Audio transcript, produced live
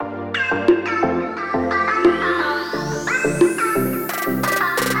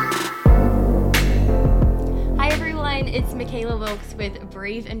It's Michaela Wilkes with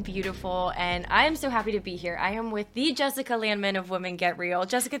Brave and Beautiful, and I am so happy to be here. I am with the Jessica Landman of Women Get Real.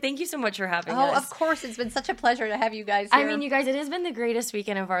 Jessica, thank you so much for having us. Oh, of course. It's been such a pleasure to have you guys here. I mean, you guys, it has been the greatest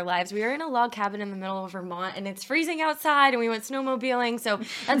weekend of our lives. We are in a log cabin in the middle of Vermont, and it's freezing outside, and we went snowmobiling, so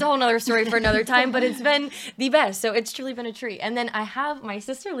that's a whole other story for another time, but it's been the best, so it's truly been a treat. And then I have my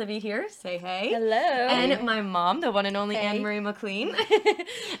sister Livy here. Say hey. Hello. And my mom, the one and only Anne Marie McLean.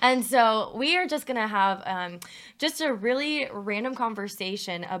 And so we are just going to have just a really random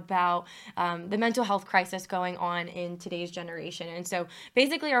conversation about the mental health crisis going on in today's generation. And so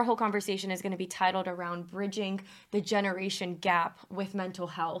basically our whole conversation is going to be titled around bridging the generation gap with mental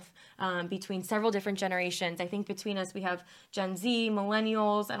health between several different generations. I think between us we have Gen Z,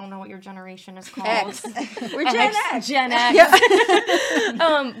 millennials, I don't know what your generation is called. X. We're Gen X. Gen X.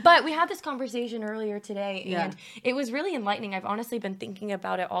 Yeah. But we had this conversation earlier today, and it was really enlightening. I've honestly been thinking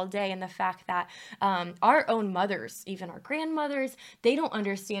about it all day, and the fact that our own mothers, even our grandmothers, they don't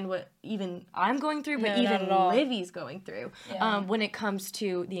understand what even I'm going through, but even Livy's going through when it comes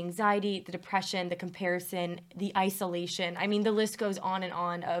to the anxiety, the depression, the comparison, the isolation. I mean, the list goes on and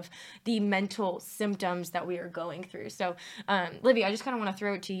on of the mental symptoms that we are going through. So, Livy, I just kind of want to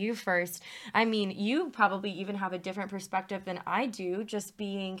throw it to you first. I mean, you probably even have a different perspective than I do, just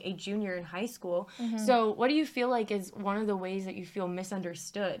being a junior in high school. Mm-hmm. So what do you feel like is one of the ways that you feel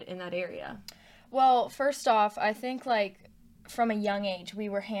misunderstood in that area? Well, first off, I think, from a young age, we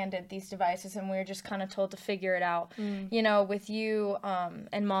were handed these devices and we were just kind of told to figure it out. You know, with you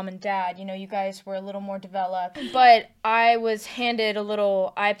and mom and dad, you know, you guys were a little more developed. But I was handed a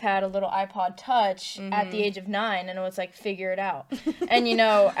little iPad, a little iPod Touch at the age of 9, and it was like, figure it out. And, you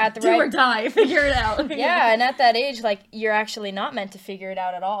know, at the Do or die, figure it out. Yeah, and at that age, you're actually not meant to figure it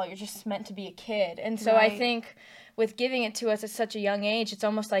out at all. You're just meant to be a kid. And so I think with giving it to us at such a young age, it's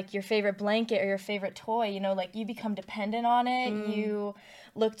almost like your favorite blanket or your favorite toy, you know, you become dependent on it, you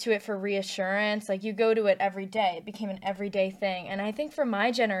look to it for reassurance, you go to it every day. It became an everyday thing. And I think for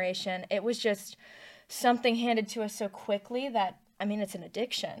my generation, it was just something handed to us so quickly that, I mean, it's an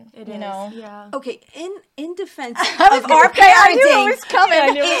addiction, you know? Yeah. Okay, in defense of our parenting,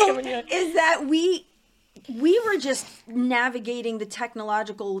 is that we were just navigating the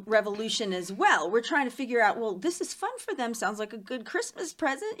technological revolution as well. We're trying to figure out, well, this is fun for them. Sounds like a good Christmas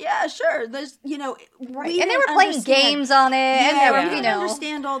present. Yeah, sure. There's, you know, right. And they were playing games on it. Yeah, and we didn't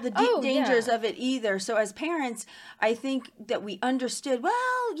understand all the deep dangers of it either. So as parents, I think that we understood,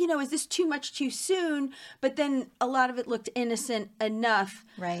 well, you know, is this too much too soon? But then a lot of it looked innocent enough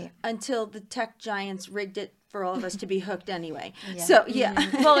until the tech giants rigged it for all of us to be hooked anyway. So,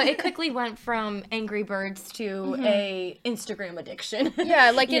 Well, it quickly went from Angry Birds to a Instagram addiction.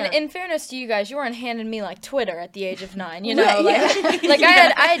 Yeah, in fairness to you guys, you weren't handing me Twitter at the age of 9, you know?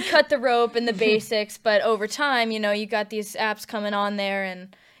 I had cut the rope and the basics, but over time, you know, you got these apps coming on there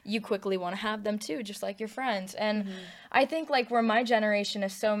and you quickly want to have them too, just like your friends. And I think where my generation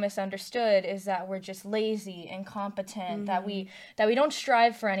is so misunderstood is that we're just lazy, incompetent, that we don't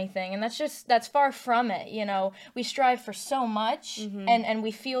strive for anything. And that's far from it. You know, we strive for so much and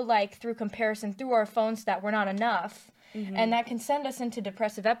we feel through comparison through our phones that we're not enough. And that can send us into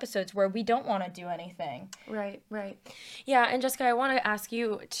depressive episodes where we don't want to do anything. Right. Yeah, and Jessica, I want to ask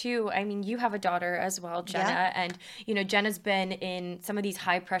you, too, I mean, you have a daughter as well, Jenna, and, you know, Jenna's been in some of these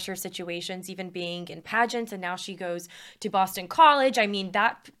high-pressure situations, even being in pageants, and now she goes to Boston College. I mean,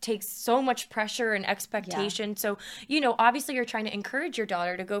 that takes so much pressure and expectation. So, you know, obviously you're trying to encourage your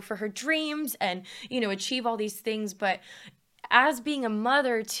daughter to go for her dreams and, you know, achieve all these things, but as being a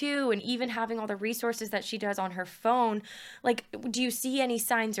mother too, and even having all the resources that she does on her phone, do you see any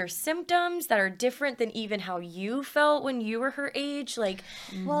signs or symptoms that are different than even how you felt when you were her age?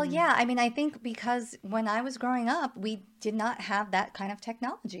 Well, yeah, I mean, I think because when I was growing up, we did not have that kind of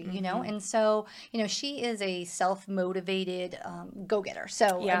technology, you know? And so, you know, she is a self-motivated go-getter.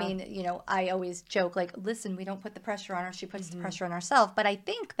 So, I mean, you know, I always joke, listen, we don't put the pressure on her. She puts the pressure on herself. But I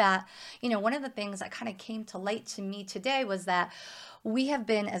think that, you know, one of the things that kind of came to light to me today was that we have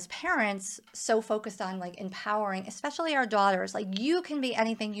been, as parents, so focused on empowering, especially our daughters. You can be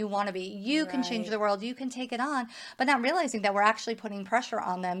anything you want to be. You can change the world. You can take it on, but not realizing that we're actually putting pressure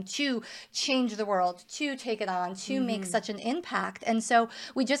on them to change the world, to take it on, to make such an impact. And so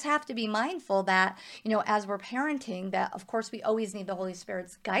we just have to be mindful that, you know, as we're parenting, that of course we always need the Holy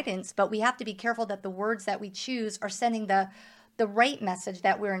Spirit's guidance, but we have to be careful that the words that we choose are sending the the right message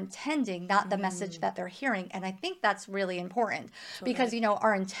that we're intending, not the message that they're hearing. And I think that's really important because,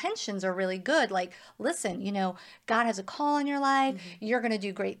 our intentions are really good. Like, listen, God has a call in your life. You're going to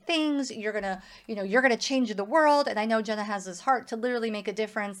do great things. You're going to change the world. And I know Jenna has this heart to literally make a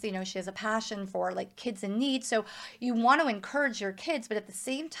difference. She has a passion for like kids in need. So you want to encourage your kids, but at the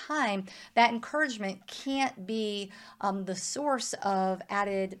same time, that encouragement can't be the source of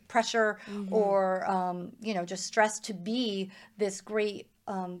added pressure or, just stress to be this great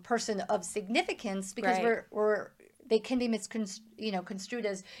person of significance, because they can be construed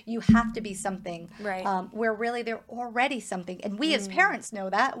as you have to be something, where really they're already something. And we as parents know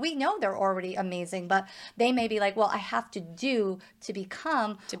that. We know they're already amazing, but they may be like, well, I have to do to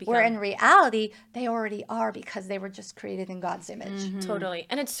become. Where in reality, they already are, because they were just created in God's image. Totally.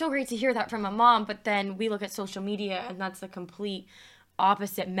 And it's so great to hear that from a mom, but then we look at social media and that's the complete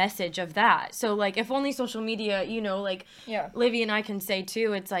opposite message of that. So like, if only social media, Livy and I can say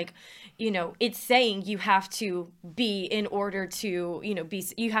too, it's like, it's saying you have to be in order to,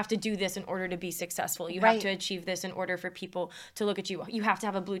 you have to do this in order to be successful. You have to achieve this in order for people to look at you. You have to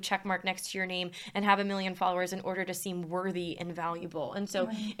have a blue check mark next to your name and have 1 million followers in order to seem worthy and valuable. And so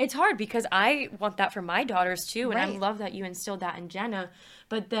it's hard, because I want that for my daughters too. And I love that you instilled that in Jenna.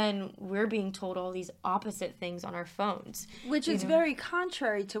 But then we're being told all these opposite things on our phones. Which is very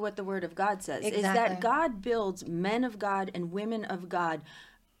contrary to what the Word of God says. Is that God builds men of God and women of God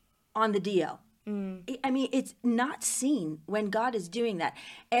on the DL. I mean, it's not seen when God is doing that.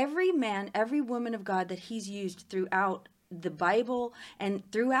 Every man, every woman of God that he's used throughout the Bible and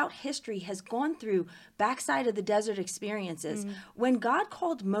throughout history has gone through backside of the desert experiences. When God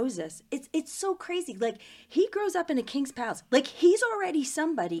called Moses, it's so crazy. Like, he grows up in a king's palace. Like, he's already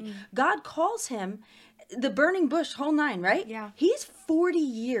somebody. God calls him, the burning bush, whole nine, right? Yeah. He's 40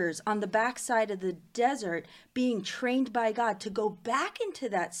 years on the backside of the desert being trained by God to go back into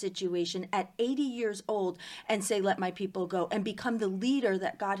that situation at 80 years old and say, let my people go, and become the leader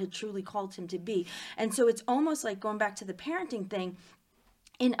that God had truly called him to be. And so it's almost like going back to the parenting thing,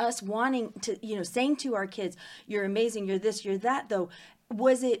 in us wanting to, saying to our kids, you're amazing, you're this, you're that, though,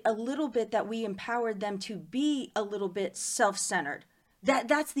 was it a little bit that we empowered them to be a little bit self-centered?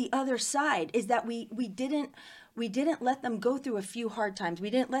 That's the other side, is that we didn't let them go through a few hard times. We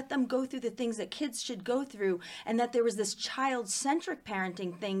didn't let them go through the things that kids should go through, and that there was this child-centric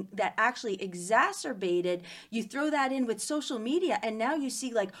parenting thing that actually exacerbated. You throw that in with social media, and now you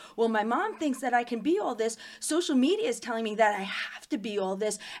see like, well, my mom thinks that I can be all this. Social media is telling me that I have to be all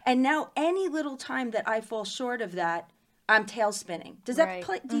this. And now any little time that I fall short of that, I'm tail spinning. Does that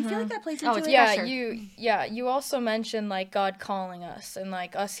play? Do you feel like that plays into it? You also mentioned like God calling us and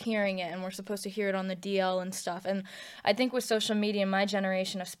like us hearing it, and we're supposed to hear it on the DL and stuff. And I think with social media, my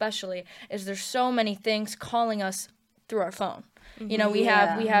generation especially, is there's so many things calling us through our phone. We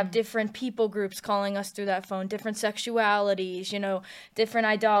have different people groups calling us through that phone, different sexualities, different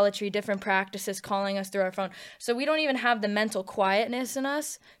idolatry, different practices calling us through our phone. So we don't even have the mental quietness in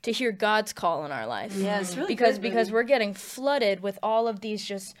us to hear God's call in our life. Yeah, it's really because we're getting flooded with all of these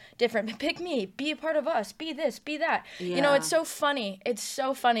just different, pick me, be a part of us, be this, be that. Yeah. It's so funny. It's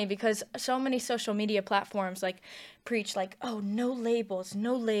so funny because so many social media platforms like preach like, oh, no labels,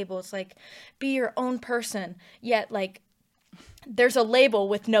 like be your own person. Yet like, there's a label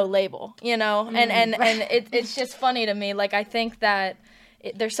with no label, and it's just funny to me. Like, I think that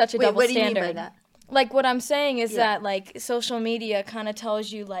there's such a double what standard. Do you mean by that? Like, what I'm saying is that, like, social media kind of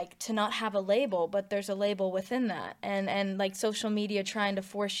tells you, like, to not have a label, but there's a label within that. And like, social media trying to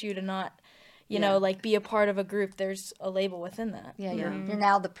force you to not, like, be a part of a group, there's a label within that. Yeah, you're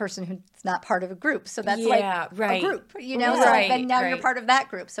now the person who's not part of a group. So that's a group, So then now you're part of that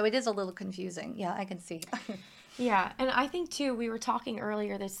group. So it is a little confusing. Yeah, I can see. Yeah, and I think too, we were talking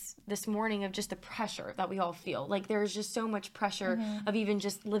earlier this morning of just the pressure that we all feel. Like, there's just so much pressure of even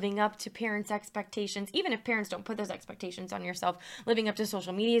just living up to parents' expectations, even if parents don't put those expectations on yourself, living up to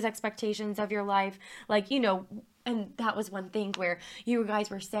social media's expectations of your life. Like, and that was one thing where you guys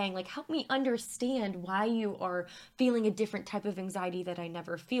were saying, like, help me understand why you are feeling a different type of anxiety that I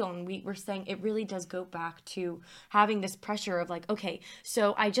never feel. And we were saying it really does go back to having this pressure of like, okay,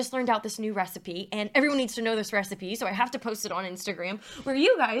 so I just learned out this new recipe and everyone needs to know this recipe, so I have to post it on Instagram, where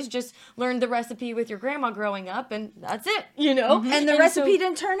you guys just learned the recipe with your grandma growing up and that's it, And the recipe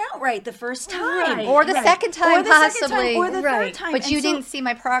didn't turn out right the first time. Right. Or the second time, possibly. Or the third time. But you didn't see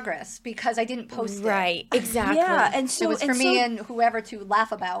my progress because I didn't post it. Right, exactly. Yeah, and so it was for me and whoever to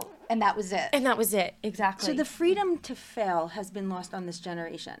laugh about, and that was it. And that was it, exactly. So the freedom to fail has been lost on this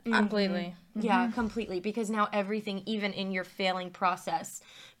generation. Completely. Yeah, completely. Because now everything, even in your failing process,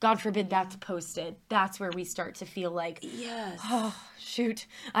 God forbid that's posted. That's where we start to feel like, Yes. oh, shoot,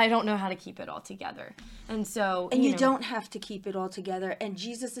 I don't know how to keep it all together. And so, And you don't have to keep it all together. And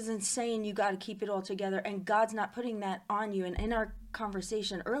Jesus isn't saying you got to keep it all together. And God's not putting that on you. And in our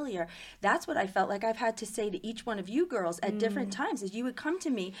conversation earlier, that's what I felt like I've had to say to each one of you girls at different times, is you would come to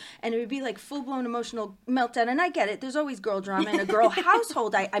me and it would be like full-blown emotional meltdown. And I get it. There's always girl drama in a girl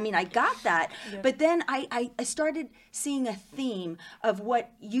household. I mean, I got that. Yep. But then I started seeing a theme of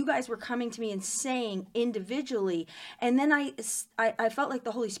what you guys were coming to me and saying individually. And then I felt like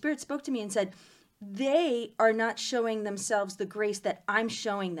the Holy Spirit spoke to me and said, they are not showing themselves the grace that I'm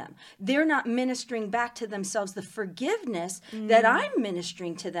showing them. They're not ministering back to themselves the forgiveness that I'm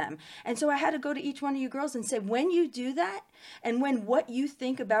ministering to them. And so I had to go to each one of you girls and say, when you do that, and when what you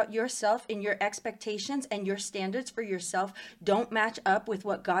think about yourself and your expectations and your standards for yourself don't match up with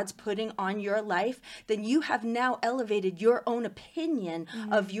what God's putting on your life, then you have now elevated your own opinion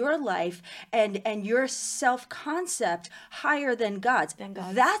of your life and your self-concept higher than God's.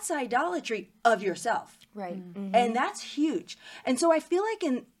 That's idolatry of yourself. Right. And that's huge. And so I feel like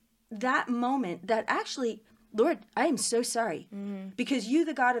in that moment that actually, Lord, I am so sorry because you,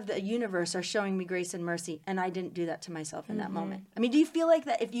 the God of the universe, are showing me grace and mercy, and I didn't do that to myself in that moment. I mean, do you feel like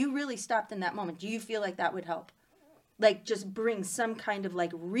that if you really stopped in that moment, do you feel like that would help? Like just bring some kind of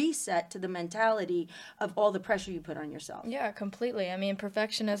like reset to the mentality of all the pressure you put on yourself. Yeah, completely. I mean,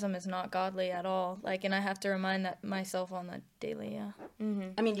 perfectionism is not godly at all. Like, and I have to remind that myself on the daily. Yeah.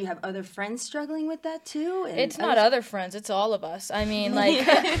 I mean, do you have other friends struggling with that too? And it's not other friends; it's all of us. I mean, like,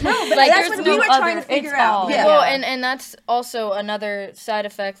 no, like that's what we were trying to figure out. Yeah. Well, and that's also another side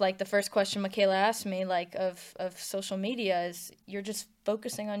effect. Like the first question Michaela asked me, like of social media, is you're just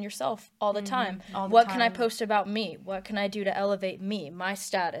focusing on yourself all the time. What can I post about me? What can I do to elevate me, my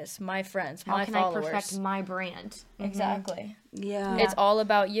status, my friends, my followers? How can I perfect my brand? Exactly. Yeah. It's all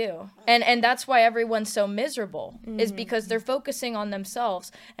about you. And that's why everyone's so miserable, is because they're focusing on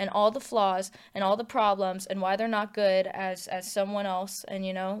themselves and all the flaws and all the problems and why they're not good as someone else. And,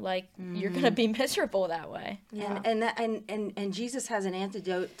 you know, like, you're going to be miserable that way. Yeah. And Jesus has an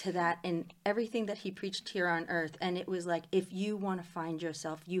antidote to that in everything that he preached here on earth. And it was like, if you want to find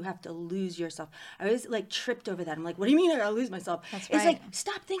yourself, you have to lose yourself. I was like tripped over that. I'm like, what do you mean I gotta lose myself? That's right. It's like,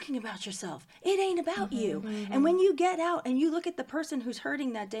 stop thinking about yourself. It ain't about you. And when you get out and you look at the person who's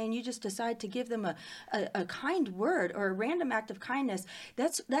hurting that day and you just decide to give them a kind word or a random act of kindness,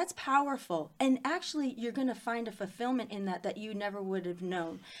 that's powerful. And actually, you're going to find a fulfillment in that you never would have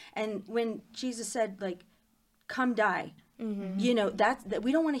known. And when Jesus said, like, come die, you know, that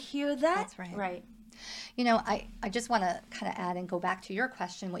we don't want to hear that. That's right. Right. You know, I just want to kind of add and go back to your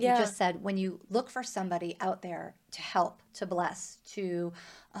question, what you just said. When you look for somebody out there to help, to bless, to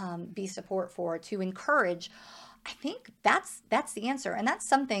be support for, to encourage, I think that's the answer. And that's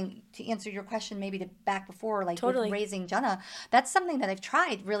something, to answer your question maybe to back before, like with raising Jenna, that's something that I've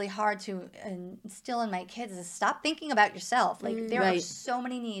tried really hard to instill in my kids, is stop thinking about yourself. Like there are so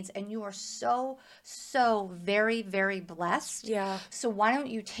many needs and you are so very, very blessed. Yeah. So why don't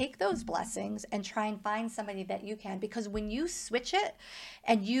you take those blessings and try and find somebody that you can? Because when you switch it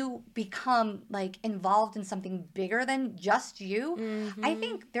and you become like involved in something bigger than just you, I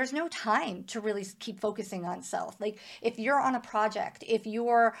think there's no time to really keep focusing on self. Like if you're on a project, if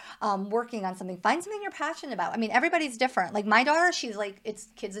you're working on something, find something you're passionate about. I mean, everybody's different. Like my daughter, she's like, it's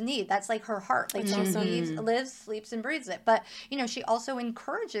kids in need. That's like her heart. Like she lives, sleeps, and breathes it. But, you know, she also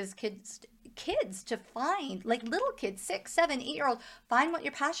encourages kids to find, like little kids, 6, 7, 8-year-old, find what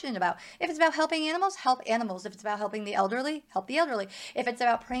you're passionate about. If it's about helping animals, help animals. If it's about helping the elderly, help the elderly. If it's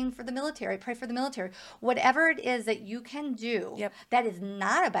about praying for the military, pray for the military. Whatever it is that you can do that is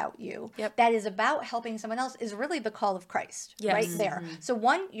not about you, that is about helping someone else, is really the call of Christ right there. So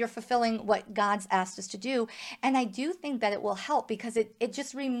one, you're fulfilling what God's asked us to do. And I do think that it will help because it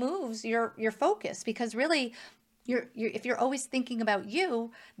just removes your focus, because really, if you're always thinking about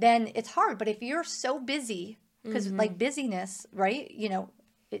you, then it's hard. But if you're so busy, because like busyness, right? You know,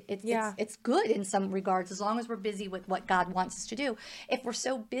 it's good in some regards as long as we're busy with what God wants us to do. If we're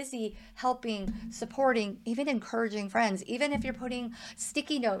so busy helping, supporting, even encouraging friends, even if you're putting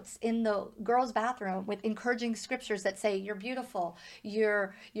sticky notes in the girls' bathroom with encouraging scriptures that say you're beautiful,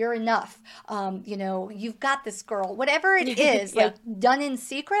 you're enough, you know, you've got this, girl, whatever it is, like done in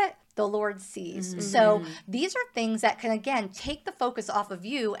secret, the Lord sees. So these are things that can, again, take the focus off of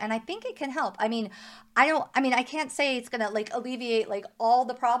you. And I think it can help. I mean, I can't say it's going to like alleviate like all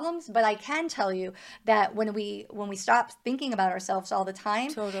the problems, but I can tell you that when we stop thinking about ourselves all the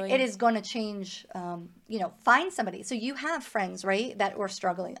time, it is going to change, find somebody. So you have friends, right, that are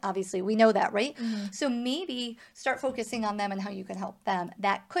struggling. Obviously, we know that, right? So maybe start focusing on them and how you can help them.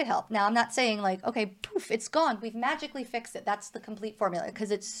 That could help. Now, I'm not saying like, okay, poof, it's gone. We've magically fixed it. That's the complete formula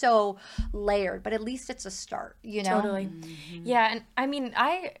because it's so layered, but at least it's a start, Totally. Yeah. And I mean,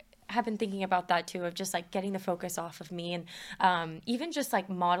 I have been thinking about that too, of just like getting the focus off of me and even just like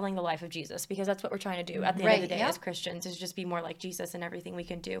modeling the life of Jesus, because that's what we're trying to do at the end of the day as Christians, is just be more like Jesus in everything we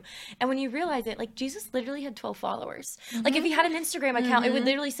can do. And when you realize it, like Jesus literally had 12 followers. Like if he had an Instagram account, it would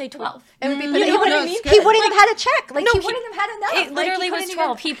literally say 12. It would be, he wouldn't have had a check. Like he wouldn't have had enough. It literally was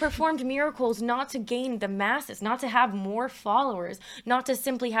 12. He performed miracles not to gain the masses, not to have more followers, not to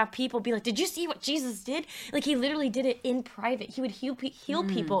simply have people be like, did you see what Jesus did? Like he literally did it in private. He would heal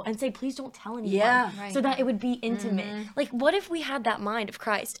people and say, please don't tell anyone, so that it would be intimate. Like, what if we had that mind of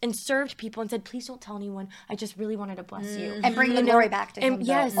Christ and served people and said, please don't tell anyone, I just really wanted to bless you. And bring the glory back to him.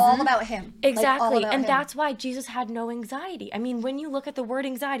 Yes. All about him. Exactly. Like, and that's why Jesus had no anxiety. I mean, when you look at the word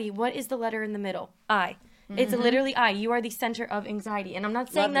anxiety, what is the letter in the middle? I. It's literally I. You are the center of anxiety. And I'm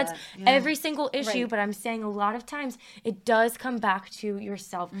not saying that's every single issue, but I'm saying a lot of times it does come back to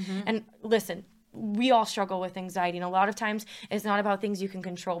yourself. And listen, we all struggle with anxiety, and a lot of times it's not about things you can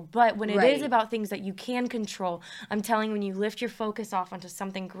control, but when it is about things that you can control, I'm telling you, when you lift your focus off onto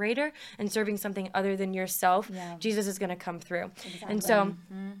something greater and serving something other than yourself, Jesus is going to come through. And so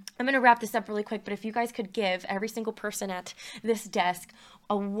I'm going to wrap this up really quick, but if you guys could give every single person at this desk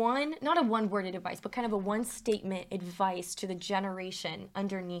not a one-worded advice, but kind of a one-statement advice to the generation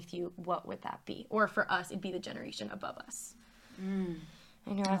underneath you, what would that be? Or for us, it'd be the generation above us.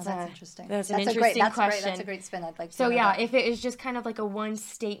 I know that's interesting. That's an interesting question. That's a great spin. I'd like to. So yeah, if it is just kind of like a one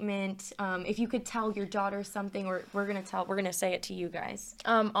statement, if you could tell your daughter something, or we're gonna say it to you guys.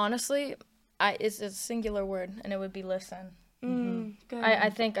 Honestly, it's a singular word, and it would be listen. Good.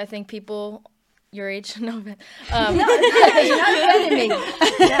 I think people your age, no, but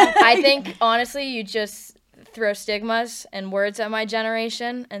I think honestly, you just throw stigmas and words at my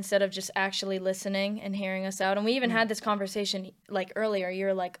generation instead of just actually listening and hearing us out. And we even had this conversation like earlier.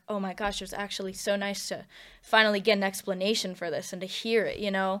 You're like, oh my gosh, it was actually so nice to finally get an explanation for this and to hear it,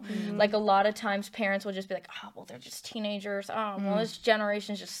 Like a lot of times parents will just be like, oh, well, they're just teenagers. Oh, well, this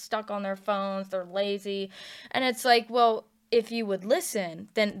generation's just stuck on their phones. They're lazy. And it's like, well, if you would listen,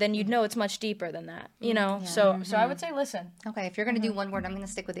 then you'd know it's much deeper than that, So I would say listen. Okay, if you're going to do one word, I'm going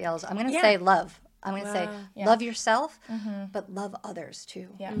to stick with the L's. I'm going to say love. I'm going to say love yourself, but love others too.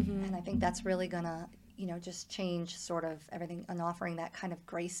 Yeah. And I think that's really going to, just change sort of everything and offering that kind of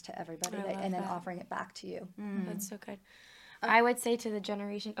grace to everybody and then offering it back to you. That's so good. I would say to the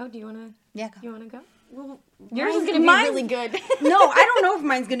generation, do you want to? Yeah. You want to go? Well, yours is going to be really good. No, I don't know if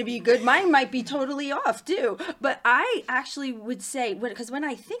mine's going to be good. Mine might be totally off too. But I actually would say, because when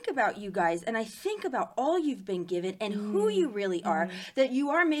I think about you guys and I think about all you've been given and who you really are, that you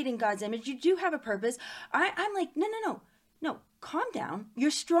are made in God's image, you do have a purpose. I'm like, no, calm down. You're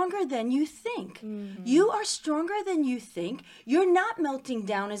stronger than you think. You are stronger than you think. You're not melting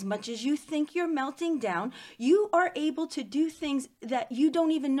down as much as you think you're melting down. You are able to do things that you don't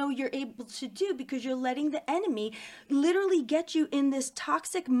even know you're able to do because you're letting the enemy literally get you in this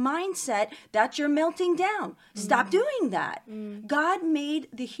toxic mindset that you're melting down. Stop doing that. God made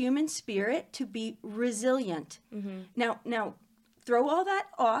the human spirit to be resilient. Now, throw all that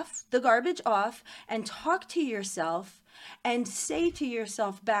off, the garbage off, and talk to yourself and say to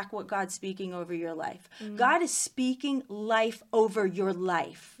yourself back what God's speaking over your life. God is speaking life over your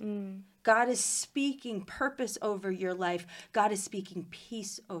life. God is speaking purpose over your life. God is speaking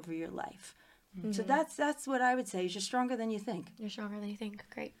peace over your life. So that's what I would say, is you're stronger than you think. You're stronger than you think.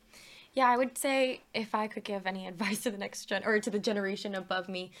 Great. Yeah, I would say if I could give any advice to the next to the generation above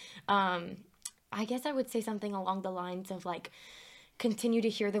me, I guess I would say something along the lines of like, continue to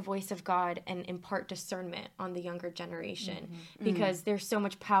hear the voice of God and impart discernment on the younger generation, because there's so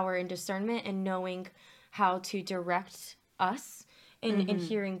much power in discernment and knowing how to direct us in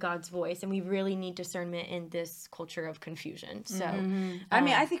hearing God's voice. And we really need discernment in this culture of confusion. So,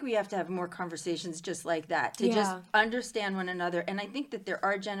 I think we have to have more conversations just like that to just understand one another. And I think that there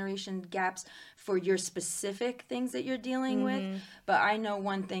are generation gaps for your specific things that you're dealing with. But I know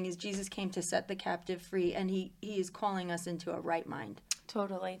one thing is Jesus came to set the captive free, and he is calling us into a right mind.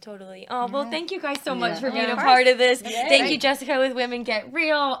 Totally. Oh, well, thank you guys so much for being a part of this. Thank you, Jessica with Women Get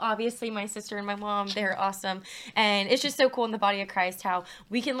Real. Obviously, my sister and my mom, they're awesome. And it's just so cool in the body of Christ how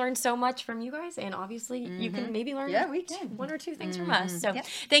we can learn so much from you guys. And obviously, you can maybe learn one or two things from us. So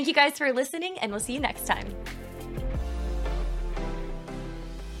thank you guys for listening, and we'll see you next time.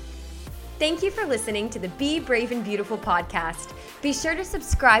 Thank you for listening to the Be Brave and Beautiful podcast. Be sure to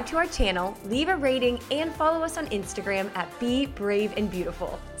subscribe to our channel, leave a rating, and follow us on Instagram at Be Brave and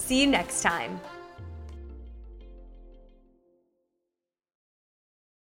Beautiful. See you next time.